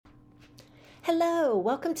Hello,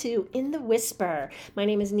 welcome to In the Whisper. My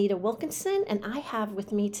name is Nita Wilkinson, and I have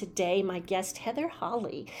with me today my guest, Heather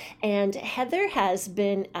Hawley. And Heather has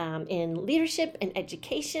been in leadership and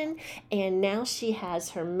education, and now she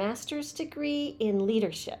has her master's degree in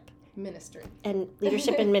leadership. Ministry. And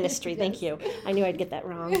leadership and ministry. Yes. Thank you. I knew I'd get that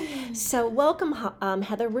wrong. So welcome,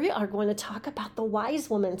 Heather. We are going to talk about the wise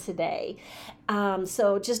woman today.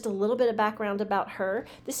 So just a little bit of background about her.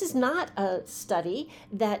 This is not a study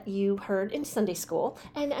that you heard in Sunday school.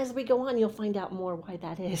 And as we go on, you'll find out more why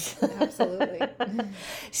that is. Absolutely.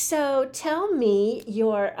 So tell me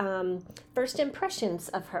your first impressions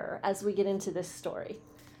of her as we get into this story.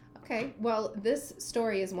 Okay, well, this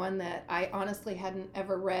story is one that I honestly hadn't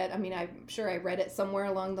ever read. I mean, I'm sure I read it somewhere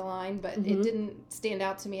along the line, but it didn't stand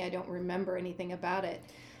out to me. I don't remember anything about it.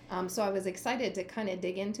 So I was excited to kind of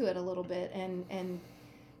dig into it a little bit and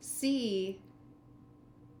see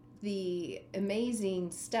the amazing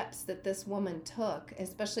steps that this woman took,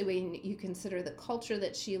 especially when you consider the culture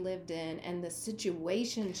that she lived in and the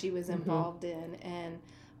situation she was involved in. And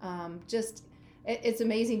it's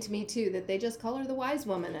amazing to me, too, that they just call her the wise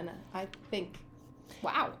woman. And I think,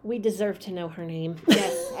 wow. We deserve to know her name.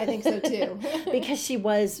 Yes, I think so, too. Because she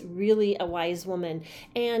was really a wise woman.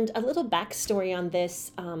 And a little backstory on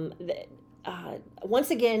this. Once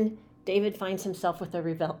again, David finds himself with a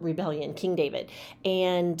rebellion, King David.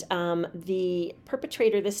 And the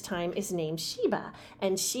perpetrator this time is named Sheba.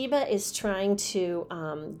 And Sheba is trying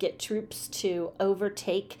to get troops to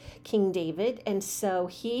overtake King David. And so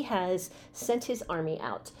he has sent his army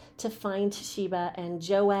out to find Sheba. And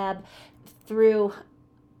Joab, through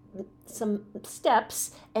some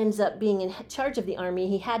steps, ends up being in charge of the army.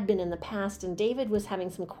 He had been in the past, and David was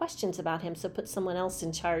having some questions about him, so put someone else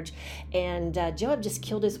in charge. And Joab just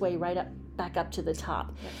killed his way back up to the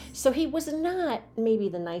top. Yes. So he was not maybe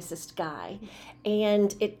the nicest guy.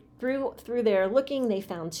 And through their looking, they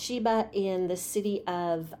found Sheba in the city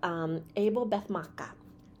of Abel Beth-Makkah.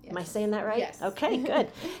 Yes. Am I saying that right? Yes. Okay,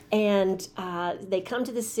 good. And they come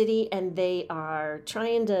to the city, and they are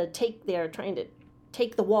trying to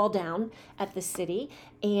take the wall down at the city,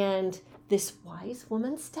 and this wise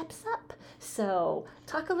woman steps up. So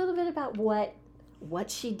talk a little bit about what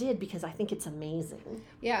she did, because I think it's amazing.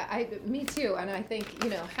 Yeah, me too. And I think,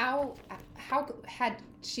 how had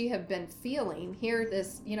she have been feeling? Here,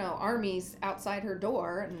 this, army's outside her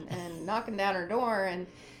door and knocking down her door,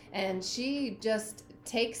 and she just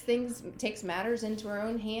takes matters into her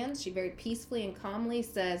own hands. She very peacefully and calmly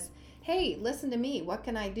says, "Hey, listen to me. What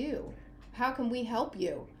can I do? How can we help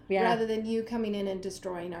you?" Yeah. Rather than you coming in and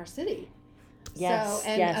destroying our city. Yes.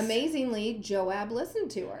 Amazingly, Joab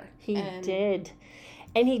listened to her. He did.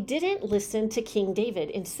 And he didn't listen to King David.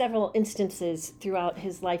 In several instances throughout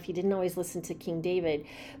his life, he didn't always listen to King David.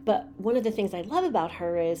 But one of the things I love about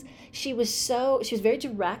her is she was very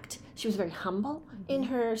direct. She was very humble in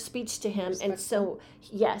her speech to him. Respectful. And so,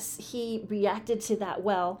 yes, he reacted to that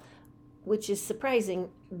well, which is surprising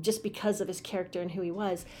just because of his character and who he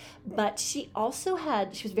was. But she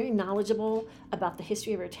was very knowledgeable about the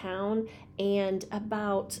history of her town and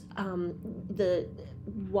about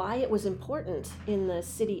why it was important in the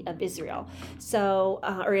city of Israel. So,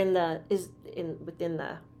 or within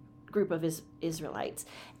the group of Israelites.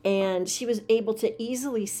 And she was able to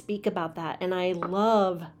easily speak about that. And I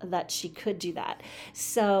love that she could do that.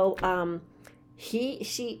 So,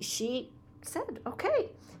 she said,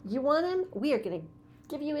 "Okay, you want him? We are going to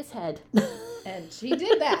give you his head." And she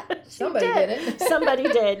did that. Somebody did it. Somebody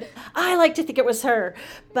did. I like to think it was her.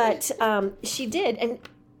 But she did.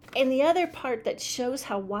 And the other part that shows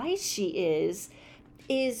how wise she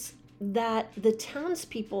is that the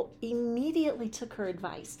townspeople immediately took her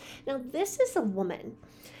advice. Now, this is a woman.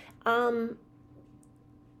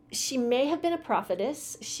 She may have been a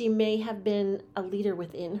prophetess. She may have been a leader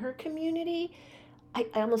within her community. I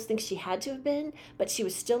almost think she had to have been, but she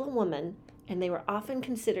was still a woman, and they were often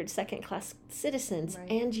considered second-class citizens.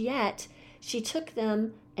 Right. And yet, she took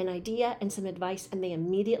them an idea and some advice, and they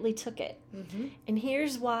immediately took it. Mm-hmm. And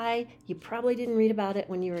here's why you probably didn't read about it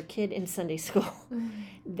when you were a kid in Sunday school.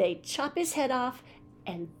 They chop his head off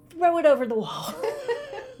and throw it over the wall.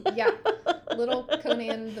 Yeah, little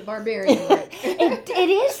Conan the Barbarian. Right? It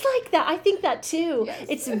is like that. I think that too. Yes.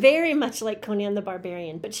 It's very much like Conan the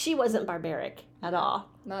Barbarian, but she wasn't barbaric at all.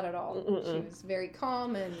 Not at all. Mm-mm. She was very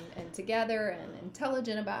calm and together and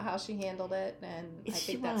intelligent about how she handled it, and I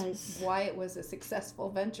think that's why it was a successful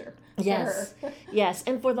venture for her. Yes,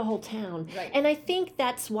 and for the whole town. Right. And I think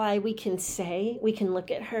that's why we can look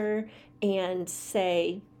at her and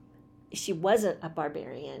say, she wasn't a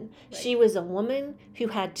barbarian. Right. She was a woman who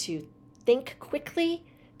had to think quickly,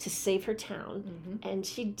 to save her town. And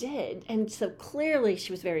she did. And so clearly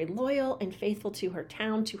she was very loyal and faithful to her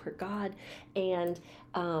town, to her God. And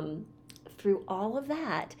through all of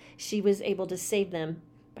that, she was able to save them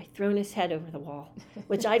by throwing his head over the wall,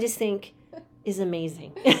 which I just think is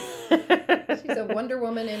amazing. She's a Wonder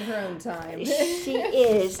Woman in her own time. She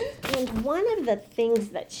is. And one of the things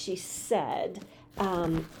that she said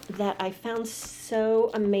that I found so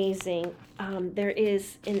amazing, there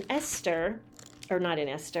is in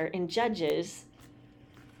in Judges,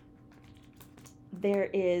 there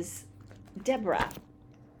is Deborah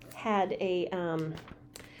had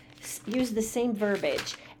used the same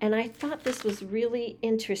verbiage, and I thought this was really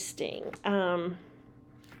interesting.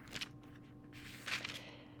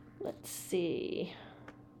 Let's see.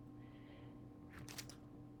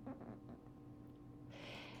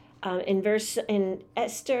 In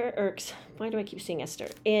Esther, or why do I keep saying Esther?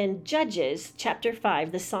 In Judges chapter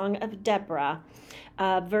 5, the Song of Deborah,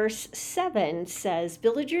 verse 7 says,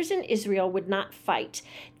 villagers in Israel would not fight.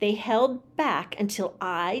 They held back until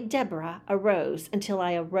I, Deborah, arose, until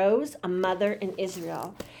I arose a mother in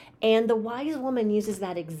Israel. And the wise woman uses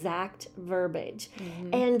that exact verbiage.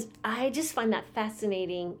 And I just find that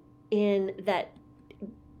fascinating in that,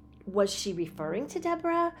 was she referring to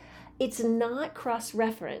Deborah? It's not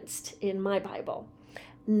cross-referenced in my Bible.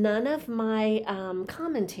 None of my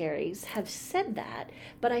commentaries have said that,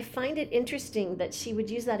 but I find it interesting that she would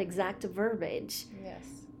use that exact verbiage. Yes.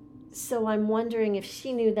 So I'm wondering if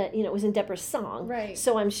she knew that, it was in Deborah's song. Right.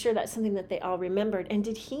 So I'm sure that's something that they all remembered. And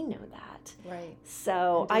did he know that? Right.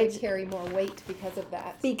 So I carry more weight because of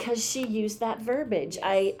that. Because she used that verbiage.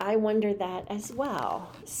 Yes. I wonder that as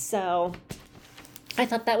well. So I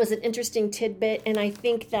thought that was an interesting tidbit, and I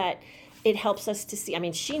think that it helps us to see. I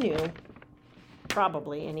mean, she knew,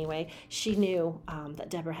 probably anyway, she knew that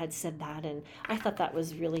Deborah had said that, and I thought that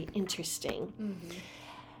was really interesting.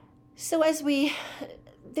 So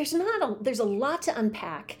there's a lot to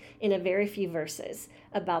unpack in a very few verses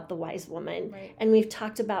about the wise woman. Right. And we've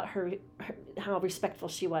talked about her how respectful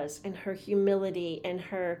she was, and her humility, and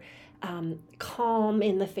her calm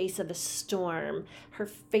in the face of a storm, her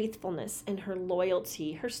faithfulness and her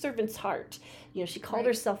loyalty, her servant's heart. She called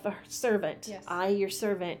herself a servant. Yes. I, your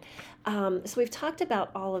servant. So we've talked about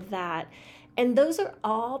all of that. And those are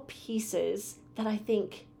all pieces that I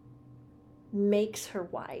think makes her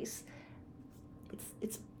wise.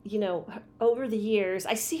 It's over the years,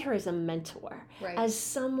 I see her as a mentor, as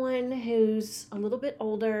someone who's a little bit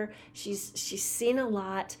older. She's seen a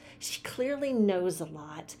lot. She clearly knows a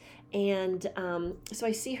lot. And so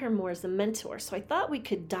I see her more as a mentor. So I thought we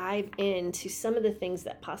could dive into some of the things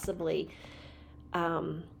that possibly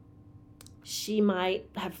she might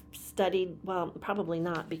have studied. Well, probably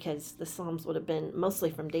not, because the Psalms would have been mostly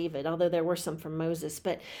from David, although there were some from Moses.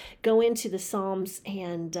 But go into the Psalms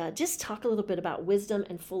and just talk a little bit about wisdom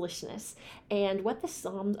and foolishness, and what the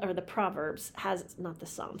Psalms, or the Proverbs has, not the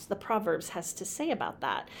Psalms, the Proverbs has to say about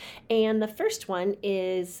that. And the first one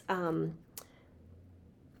is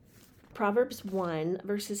Proverbs 1,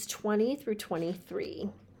 verses 20 through 23.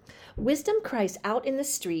 Wisdom cries out in the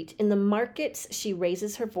street. In the markets she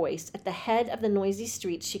raises her voice. At the head of the noisy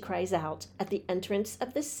streets she cries out. At the entrance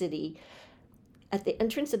of the city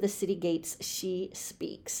gates she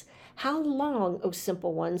speaks. How long, O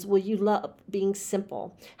simple ones, will you love being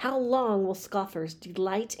simple? How long will scoffers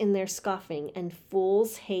delight in their scoffing, and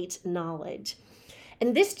fools hate knowledge?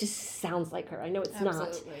 And this just sounds like her. I know it's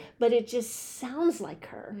not, but it just sounds like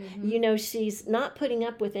her. She's not putting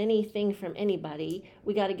up with anything from anybody.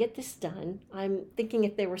 We got to get this done. I'm thinking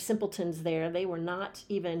if there were simpletons there, they were not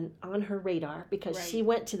even on her radar, because she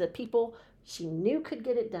went to the people she knew could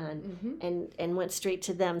get it done, and went straight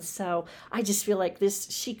to them. So I just feel like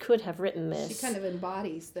she could have written this. She kind of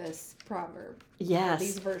embodies this proverb. Yes.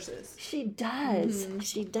 These verses. She does.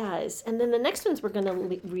 She does. And then the next ones we're going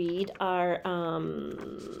to read are,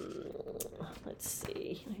 let's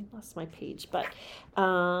see. I lost my page, but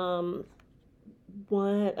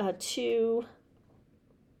 2,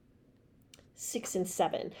 6 and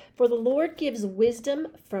 7. For the Lord gives wisdom,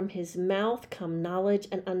 from his mouth come knowledge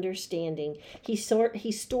and understanding. He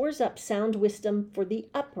stores up sound wisdom for the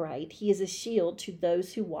upright. He is a shield to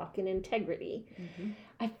those who walk in integrity.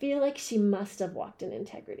 I feel like she must have walked in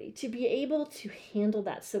integrity to be able to handle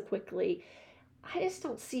that so quickly. I just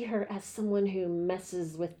don't see her as someone who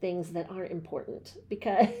messes with things that aren't important,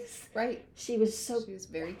 because she was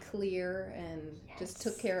very clear and just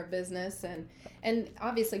took care of business, and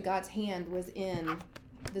obviously God's hand was in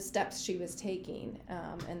the steps she was taking,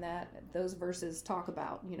 and that those verses talk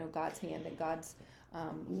about God's hand and God's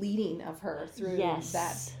leading of her through Yes.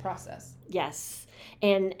 that process. Yes.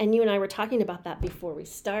 And you and I were talking about that before we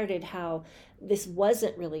started, how this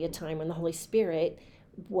wasn't really a time when the Holy Spirit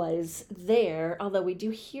was there, although we do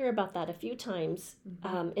hear about that a few times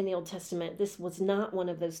in the Old Testament. This was not one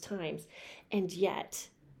of those times. And yet,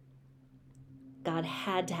 God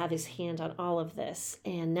had to have his hand on all of this.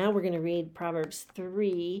 And now we're going to read Proverbs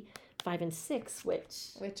 3, 5, and 6,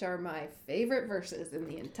 which are my favorite verses in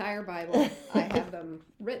the entire Bible. I have them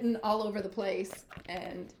written all over the place,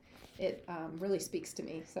 and it really speaks to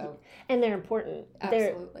me. So, and they're important.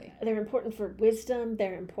 Absolutely. They're important for wisdom.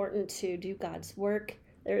 They're important to do God's work.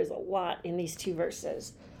 There is a lot in these 2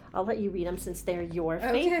 verses. I'll let you read them since they're your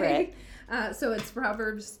favorite. So it's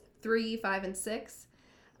Proverbs 3, 5, and 6.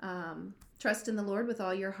 Trust in the Lord with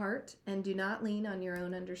all your heart, and do not lean on your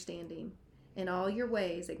own understanding. In all your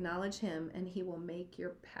ways acknowledge him, and he will make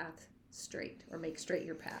your path straight, or make straight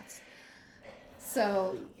your paths.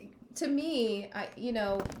 So to me,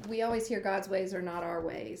 we always hear God's ways are not our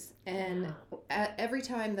ways. And every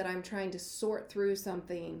time that I'm trying to sort through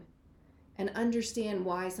something and understand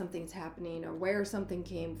why something's happening, or where something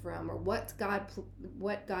came from, or what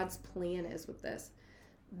God's plan is with this,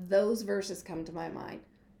 those verses come to my mind.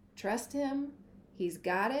 Trust him. He's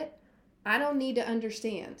got it. I don't need to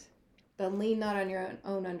understand. But lean not on your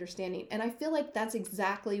own understanding. And I feel like that's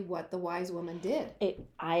exactly what the wise woman did.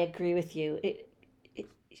 I agree with you.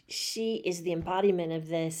 She is the embodiment of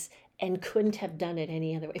this and couldn't have done it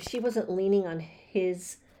any other way. If she wasn't leaning on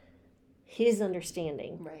his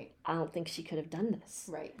understanding, right, I don't think she could have done this.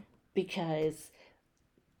 Right. Because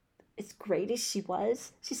as great as she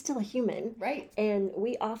was, she's still a human. Right. And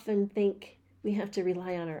we often think we have to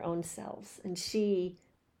rely on our own selves. And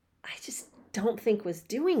I just don't think was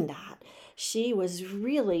doing that. She was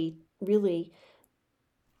really, really,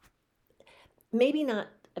 maybe not,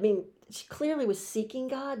 she clearly was seeking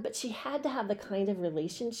God, but she had to have the kind of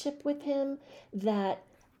relationship with him that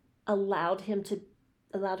allowed her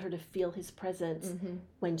to feel his presence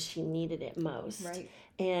when she needed it most. Right.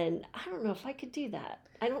 And I don't know if I could do that.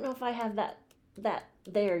 I don't know if I have that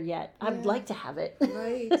there yet. I'd like to have it.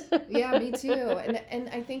 Right. Yeah, me too. And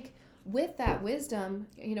I think with that wisdom,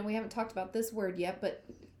 we haven't talked about this word yet, but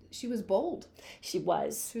she was bold. She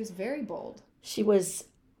was. She was very bold. She was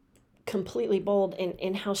completely bold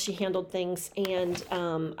in how she handled things. And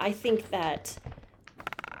I think that,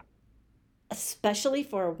 especially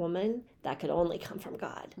for a woman, that could only come from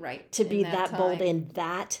God. Right. To be that bold in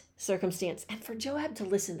that circumstance. And for Joab to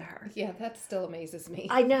listen to her. Yeah, that still amazes me.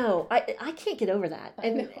 I know. I can't get over that.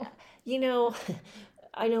 And,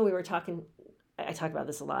 I know we were talking, I talk about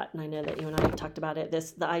this a lot, and I know that you and I have talked about it,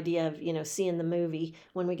 the idea of, seeing the movie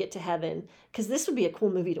when we get to heaven, because this would be a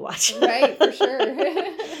cool movie to watch. Right, for sure.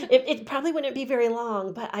 It probably wouldn't be very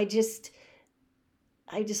long, but I just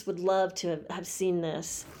would love to have seen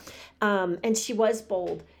this. And she was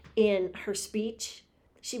bold in her speech.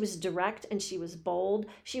 She was direct and she was bold.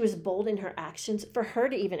 She was bold in her actions. For her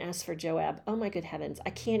to even ask for Joab, oh my good heavens, I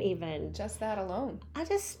can't even. Just that alone. I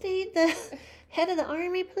just need the head of the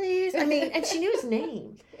army, please. And she knew his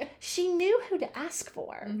name. She knew who to ask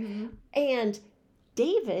for. Mm-hmm. And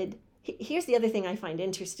David, here's the other thing I find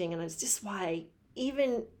interesting, and it's just why,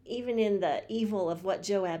 even in the evil of what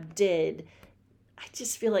Joab did, I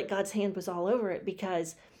just feel like God's hand was all over it,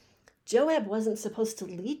 because Joab wasn't supposed to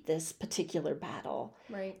lead this particular battle.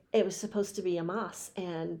 Right. It was supposed to be Amos,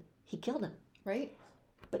 and he killed him. Right.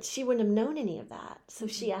 But she wouldn't have known any of that. So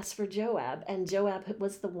she asked for Joab, and Joab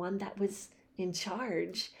was the one that was in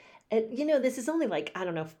charge. And, this is only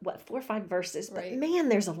 4 or 5 verses, but right. Man,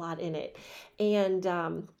 there's a lot in it.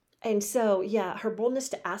 And so, yeah, her boldness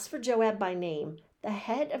to ask for Joab by name, the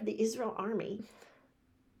head of the Israel army.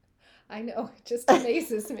 I know, it just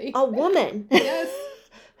amazes me. A woman. Yes.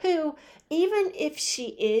 Who, even if she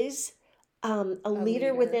is a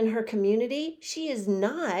leader within her community, she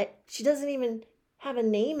doesn't even have a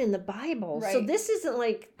name in the Bible. Right. So this isn't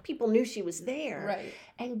like people knew she was there. Right.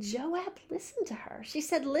 And Joab listened to her. She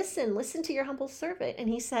said, listen to your humble servant. And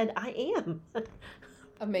he said, I am.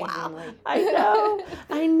 Amazingly. Wow.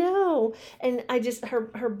 I know. And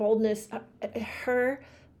her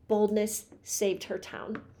boldness saved her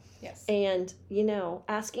town. Yes. And,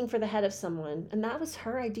 asking for the head of someone. And that was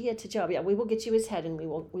her idea to Joab. Yeah, we will get you his head, and we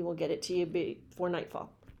will get it to you before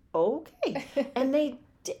nightfall. Okay. And they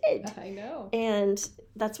did. I know. And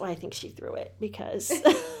that's why I think she threw it, because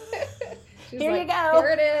here you go.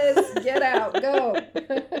 Here it is. Get out. Go.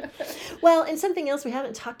 Well, and something else we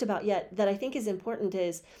haven't talked about yet that I think is important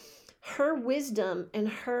is her wisdom and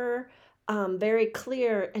her very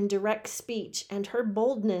clear and direct speech and her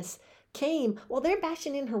boldness came while they're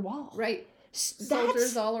bashing in her wall. Right.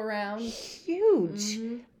 Soldiers all around. Huge.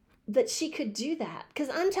 That she could do that. Because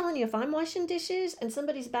I'm telling you, if I'm washing dishes and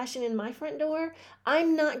somebody's bashing in my front door,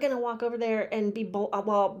 I'm not going to walk over there and be bold.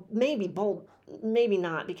 Well, maybe bold, maybe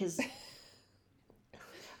not, because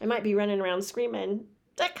I might be running around screaming,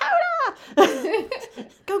 Dakota,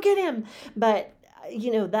 go get him. But,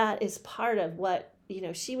 that is part of what,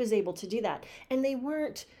 she was able to do that. And they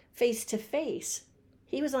weren't face to face.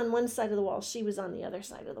 He was on one side of the wall. She was on the other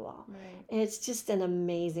side of the wall. Right. And it's just an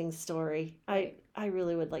amazing story. I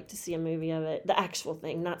really would like to see a movie of it. The actual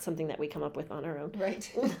thing, not something that we come up with on our own.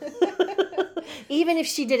 Right. Even if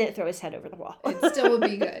she didn't throw his head over the wall. It still would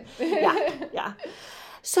be good. Yeah.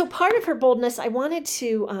 So part of her boldness, I wanted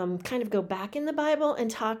to kind of go back in the Bible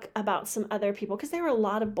and talk about some other people, because there were a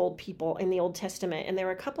lot of bold people in the Old Testament. And there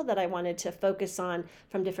were a couple that I wanted to focus on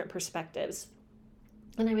from different perspectives.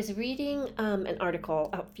 And I was reading an article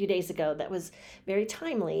a few days ago that was very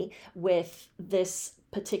timely with this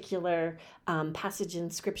particular passage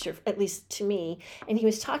in Scripture, at least to me. And he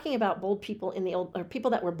was talking about bold people in the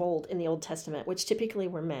people that were bold in the Old Testament, which typically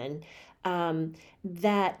were men.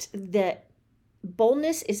 That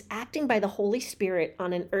boldness is acting by the Holy Spirit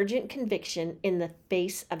on an urgent conviction in the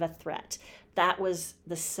face of a threat. That was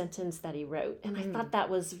the sentence that he wrote. And I thought that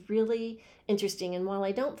was really interesting. And while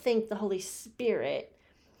I don't think the Holy Spirit,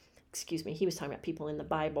 he was talking about people in the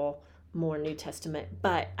Bible, more New Testament,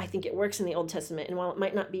 but I think it works in the Old Testament. And while it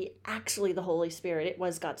might not be actually the Holy Spirit, it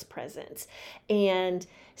was God's presence. And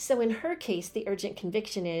so in her case, the urgent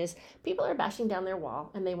conviction is people are bashing down their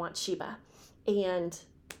wall and they want Sheba. And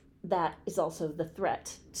that is also the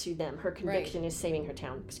threat to them. Her conviction is saving her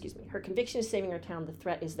town. Her conviction is saving her town. The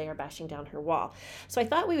threat is they are bashing down her wall. So I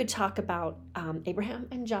thought we would talk about Abraham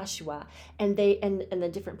and Joshua and the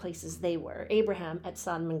different places they were. Abraham at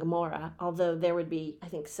Sodom and Gomorrah, although there would be, I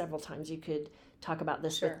think, several times you could talk about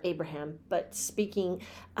this with Abraham. But speaking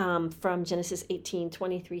from Genesis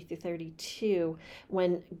 18:23 through 32,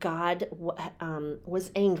 when God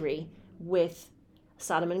was angry with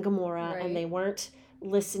Sodom and Gomorrah, and they weren't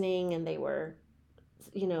listening, and they were,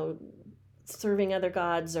 serving other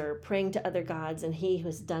gods or praying to other gods, and he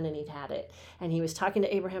was done and he'd had it. And he was talking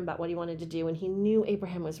to Abraham about what he wanted to do, and he knew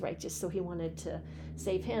Abraham was righteous, so he wanted to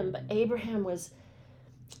save him. But Abraham was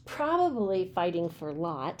probably fighting for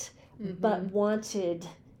Lot, but wanted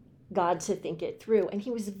God to think it through. And he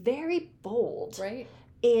was very bold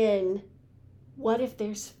in, what if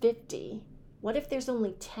there's 50? What if there's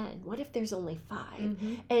only 10? What if there's only 5?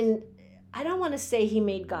 And I don't want to say he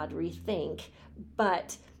made God rethink,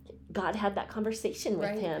 but God had that conversation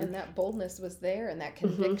with him. And that boldness was there, and that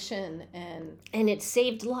conviction. And it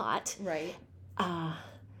saved Lot. Right.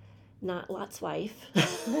 Not Lot's wife,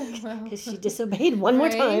 because she disobeyed one more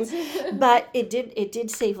time. But it did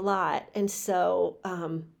save Lot. And so,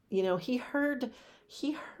 he heard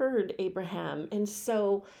Abraham. And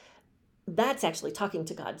so that's actually talking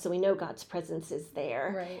to God. So we know God's presence is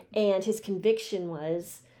there. Right. And his conviction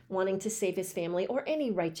was wanting to save his family or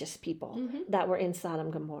any righteous people that were in Sodom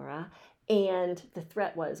and Gomorrah. And the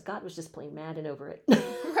threat was God was just plain mad and over it.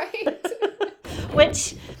 Right.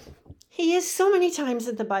 Which he is so many times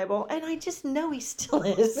in the Bible, and I just know he still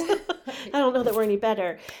is. I don't know that we're any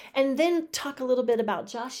better. And then talk a little bit about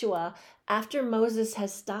Joshua. After Moses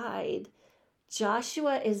has died,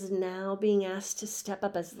 Joshua is now being asked to step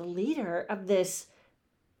up as the leader of this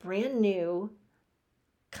brand new,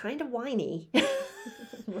 kind of whiny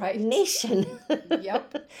nation.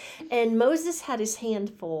 Yep. And Moses had his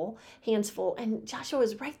hands full, and Joshua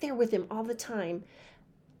was right there with him all the time.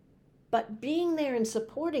 But being there and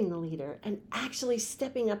supporting the leader and actually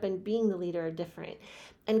stepping up and being the leader are different.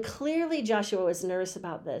 And clearly Joshua was nervous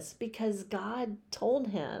about this because God told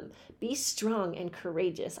him, be strong and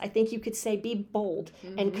courageous. I think you could say be bold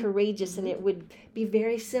and courageous, and it would be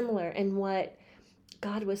very similar in what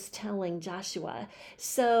God was telling Joshua.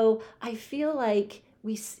 So I feel like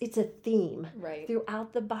it's a theme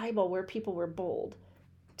throughout the Bible where people were bold.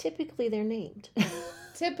 Typically they're named.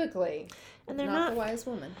 Typically. And they're not the wise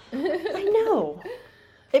woman. I know.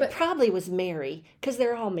 It probably was Mary, because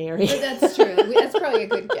they're all Mary. But that's true. That's probably a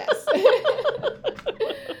good guess.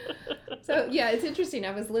 So, yeah, it's interesting.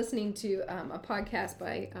 I was listening to a podcast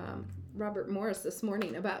by Robert Morris this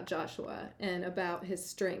morning about Joshua and about his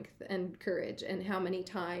strength and courage and how many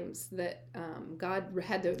times that God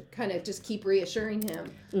had to kind of just keep reassuring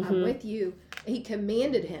him, I'm with you. He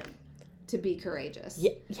commanded him to be courageous.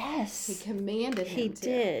 Yes. He commanded him to. He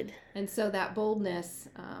did. And so that boldness,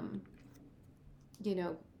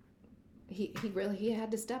 he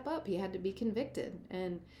had to step up. He had to be convicted.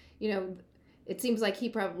 And, it seems like he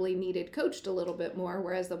probably needed coached a little bit more,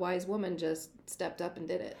 whereas the wise woman just stepped up and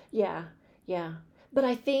did it. Yeah. Yeah. But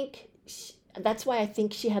I think that's why I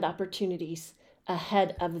think she had opportunities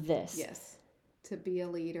ahead of this. Yes. To be a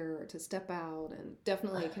leader or to step out, and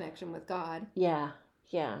definitely a connection with God. Yeah.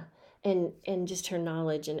 Yeah. And just her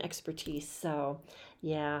knowledge and expertise. So,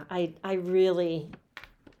 yeah, I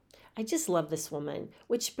just love this woman,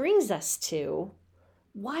 which brings us to,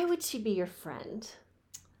 why would she be your friend?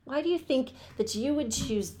 Why do you think that you would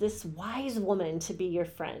choose this wise woman to be your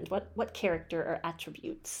friend? What character or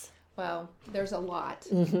attributes? Well, there's a lot,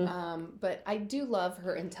 but I do love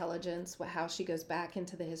her intelligence, how she goes back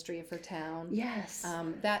into the history of her town. Yes.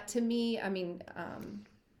 That to me, I mean,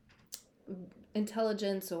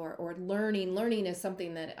 intelligence or learning is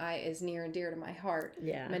something that is near and dear to my heart.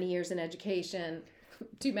 Yeah. Many years in education,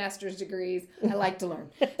 2 master's degrees. I like to learn,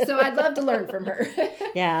 so I'd love to learn from her.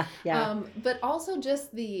 Yeah. Yeah. But also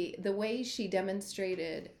just the way she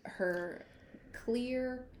demonstrated her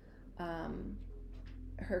clear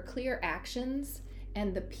actions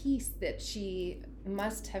and the peace that she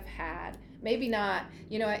must have had. Maybe not,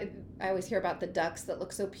 I always hear about the ducks that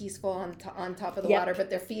look so peaceful on top of the water, but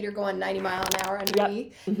their feet are going 90 mile an hour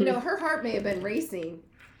underneath. Yep. Mm-hmm. Her heart may have been racing,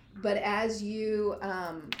 but as you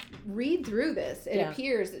read through this, it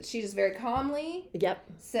appears that she just very calmly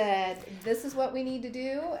said, this is what we need to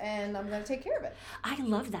do, and I'm going to take care of it. I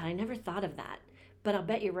love that. I never thought of that, but I'll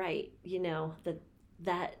bet you're right.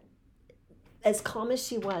 That as calm as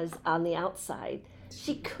she was on the outside,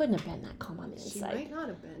 she couldn't have been that calm on the inside. She might not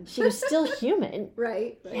have been. She was still human.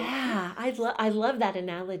 Right. Yeah, I love that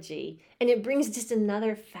analogy. And it brings just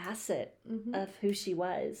another facet of who she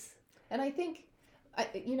was. And I think,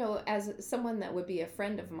 as someone that would be a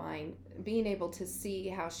friend of mine, being able to see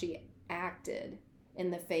how she acted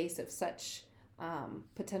in the face of such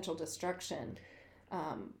potential destruction,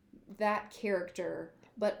 that character,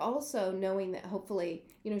 but also knowing that hopefully,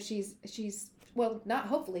 she's well, not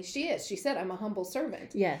hopefully, she is. She said, I'm a humble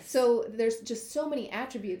servant. Yes. So there's just so many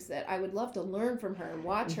attributes that I would love to learn from her and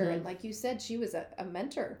watch her. And like you said, she was a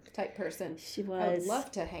mentor type person. She was. I would love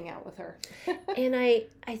to hang out with her. And I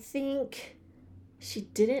think she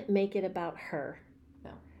didn't make it about her.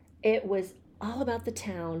 No. It was all about the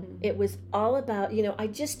town. Mm-hmm. It was all about,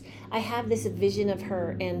 I have this vision of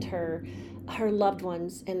her and her loved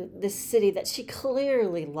ones and this city that she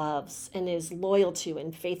clearly loves and is loyal to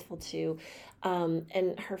and faithful to,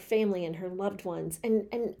 and her family and her loved ones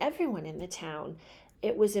and everyone in the town.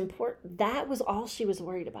 It was important. That was all she was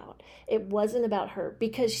worried about. It wasn't about her,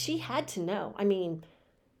 because she had to know. I mean,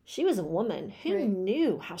 she was a woman who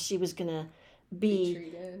knew how she was going to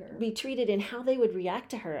be treated and how they would react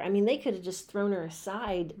to her. I mean, they could have just thrown her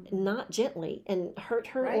aside, not gently, and hurt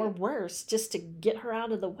her or worse, just to get her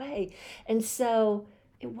out of the way. And so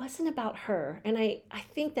it wasn't about her. And I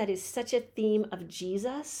think that is such a theme of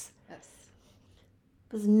Jesus. Yes.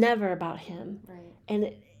 It was never about him.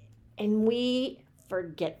 Right. And we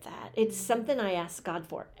forget that. It's something I ask God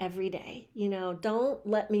for every day. Don't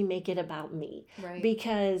let me make it about me. Right.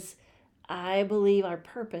 Because I believe our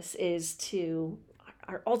purpose is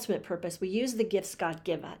our ultimate purpose. We use the gifts God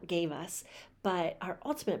gave us, but our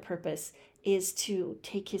ultimate purpose is to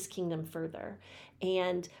take his kingdom further.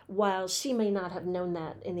 And while she may not have known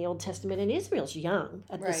that in the Old Testament, and Israel's young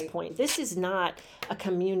at this point, this is not a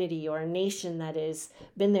community or a nation that has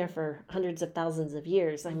been there for hundreds of thousands of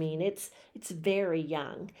years. I mean, it's very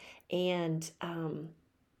young. And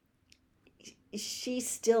she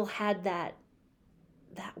still had that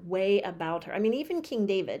way about her. I mean, even King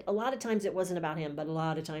David, a lot of times it wasn't about him, but a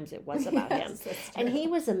lot of times it was about him. And he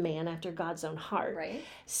was a man after God's own heart. Right.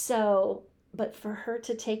 So, but for her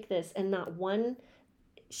to take this and not one,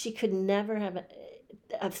 she could never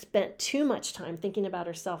have spent too much time thinking about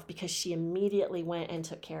herself, because she immediately went and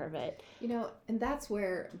took care of it. And that's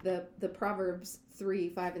where the Proverbs 3,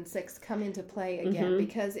 5, and 6 come into play again,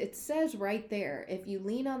 because it says right there, if you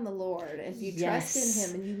lean on the Lord, if you trust in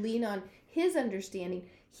him and you lean on his understanding,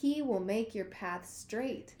 he will make your path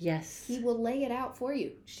straight. Yes. He will lay it out for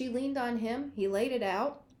you. She leaned on him. He laid it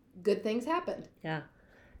out. Good things happened. Yeah.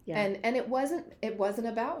 Yeah. And it wasn't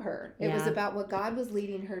about her. It was about what God was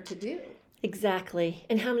leading her to do. Exactly.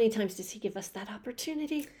 And how many times does he give us that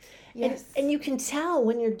opportunity? Yes. And you can tell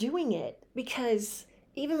when you're doing it, because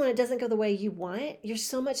even when it doesn't go the way you want, you're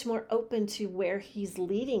so much more open to where he's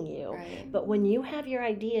leading you. Right. But when you have your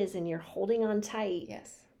ideas and you're holding on tight,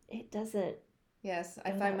 it doesn't. Yes,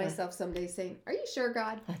 I find myself some days saying, "Are you sure,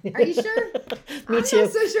 God? Are you sure?" Me too. I'm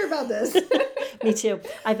not so sure about this. Me too.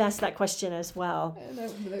 I've asked that question as well. And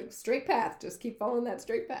the straight path. Just keep following that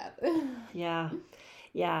straight path. Yeah.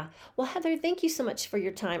 Yeah. Well, Heather, thank you so much for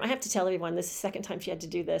your time. I have to tell everyone this is the second time she had to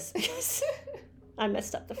do this, because I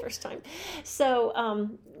messed up the first time. So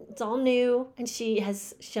It's all new, and she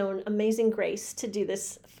has shown amazing grace to do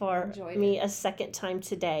this for me a second time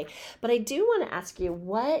today. But I do want to ask you,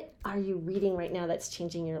 what are you reading right now that's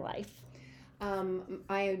changing your life?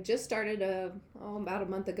 I just started about a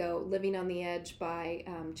month ago, Living on the Edge by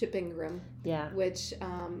Chip Ingram, which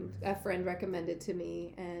a friend recommended to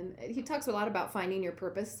me. And he talks a lot about finding your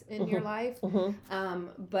purpose in your life.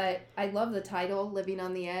 But I love the title, Living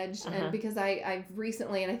on the Edge, and because I've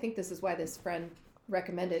recently, and I think this is why this friend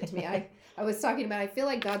recommended it to me, I was talking about, I feel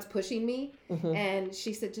like God's pushing me, and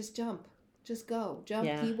she said, just jump. Just go, jump.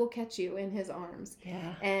 Yeah. He will catch you in his arms.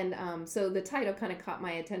 Yeah. And so the title kind of caught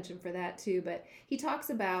my attention for that too. But he talks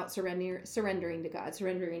about surrendering to God,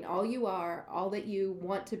 surrendering all you are, all that you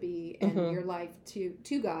want to be in your life to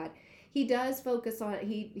God. He does focus on it.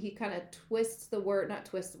 He kind of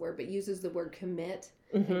but uses the word commit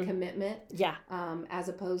and commitment. Yeah. As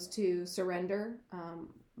opposed to surrender.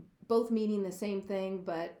 Both meaning the same thing,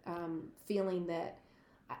 but feeling that,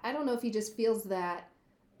 I don't know if he just feels that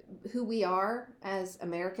who we are as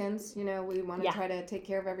Americans, we want to try to take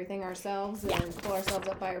care of everything ourselves and pull ourselves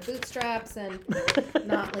up by our bootstraps and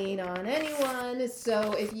not lean on anyone.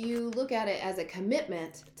 So if you look at it as a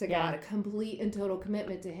commitment to God, a complete and total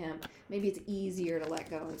commitment to him, maybe it's easier to let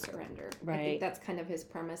go and surrender. Right. I think that's kind of his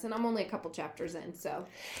premise, and I'm only a couple chapters in, so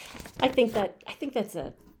I think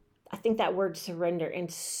that word surrender in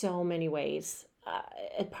so many ways.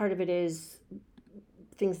 Part of it is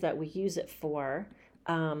things that we use it for.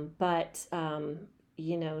 But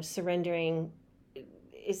surrendering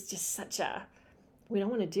is just we don't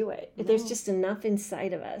want to do it. No. There's just enough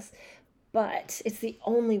inside of us, but it's the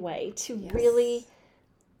only way to really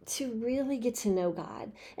get to know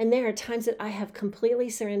God. And there are times that I have completely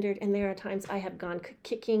surrendered, and there are times I have gone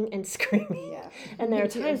kicking and screaming. Yeah. And there are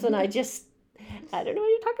times when I don't know what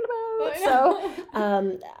you're talking about. So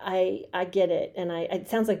I get it. And it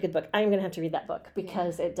sounds like a good book. I'm going to have to read that book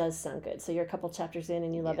because it does sound good. So you're a couple chapters in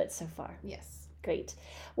and you love it so far. Yes. Great.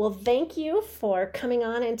 Well, thank you for coming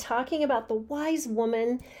on and talking about the wise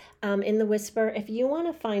woman in the Whisper. If you want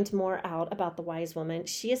to find more out about the wise woman,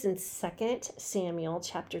 she is in 2 Samuel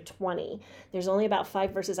chapter 20. There's only about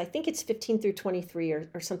 5 verses. I think it's 15 through 23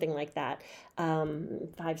 or something like that.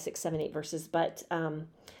 5, 6, 7, 8 verses. But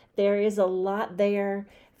there is a lot there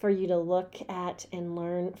for you to look at and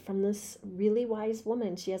learn from this really wise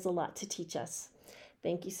woman. She has a lot to teach us.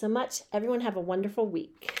 Thank you so much. Everyone have a wonderful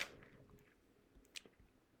week.